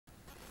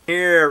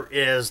Here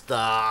is the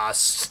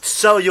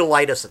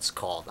cellulitis, it's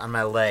called, on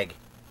my leg.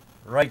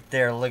 Right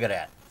there, look at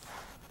that.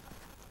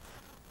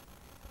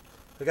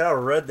 Look at how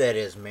red that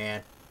is,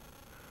 man.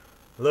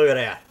 Look at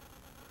that.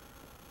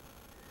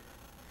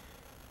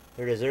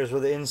 There it is. There's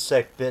where the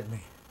insect bit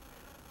me.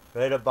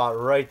 Right about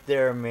right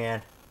there,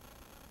 man.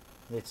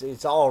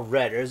 It's all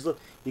red.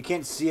 You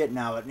can't see it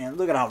now, but man,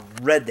 look at how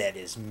red that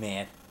is,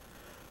 man.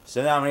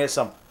 So now I'm gonna get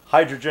some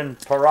hydrogen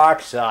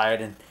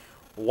peroxide and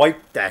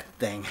wipe that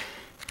thing.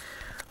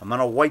 I'm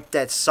gonna wipe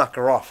that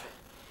sucker off.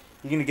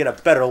 You're gonna get a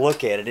better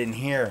look at it in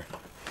here,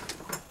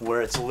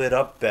 where it's lit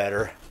up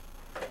better.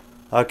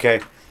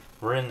 Okay,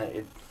 we're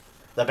in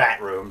the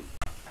bat room.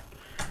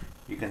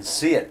 You can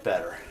see it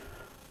better.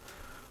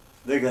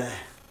 Look at that.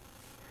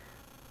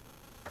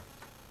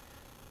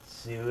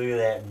 See, look at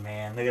that,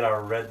 man. Look at how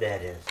red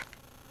that is.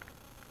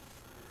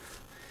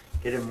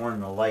 Get it more in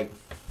the light.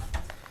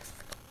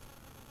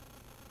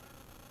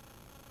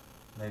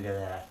 Look at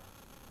that.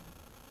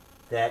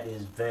 That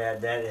is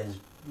bad. That is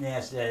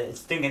nasty.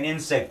 It's thinking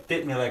insect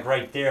bit me like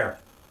right there.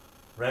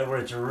 Right where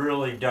it's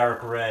really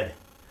dark red.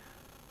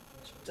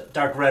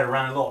 Dark red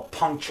around a little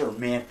puncture,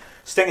 man.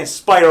 Stinging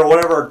spider or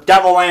whatever,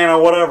 devil ant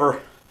or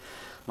whatever.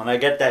 When I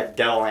get that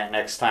devil ant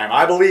next time.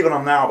 I believe in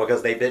them now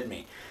because they bit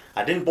me.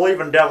 I didn't believe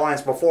in devil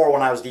ants before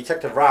when I was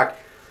Detective Rock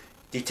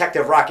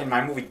in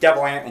my movie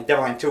Devil Ant and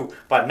Devil Ant 2.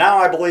 But now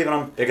I believe in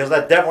them because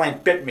that devil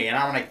ant bit me and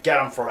I'm going to get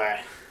him for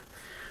that.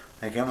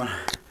 Like I'm going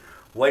to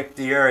wipe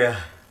the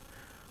area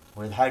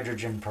with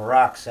hydrogen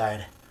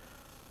peroxide.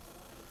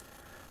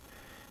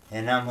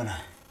 And I'm going to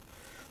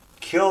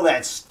kill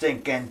that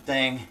stinking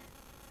thing.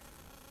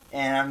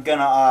 And I'm going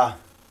to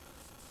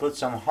put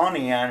some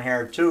honey on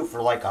here too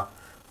for like a,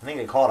 I think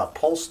they call it a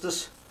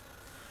poultice.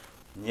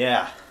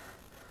 Yeah.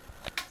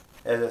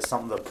 That's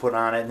something to put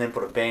on it and then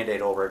put a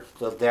band-aid over it.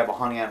 So dab of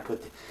honey on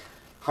it.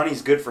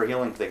 Honey's good for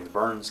healing things.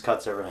 Burns,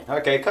 cuts, everything.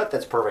 Okay, cut,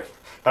 that's perfect.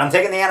 But I'm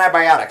taking the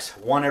antibiotics.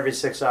 1 every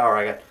 6 hours.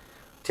 I got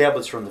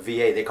tablets from the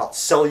VA. They call it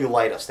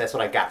cellulitis. That's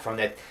what I got from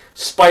that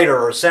spider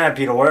or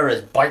centipede or whatever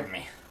is biting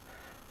me.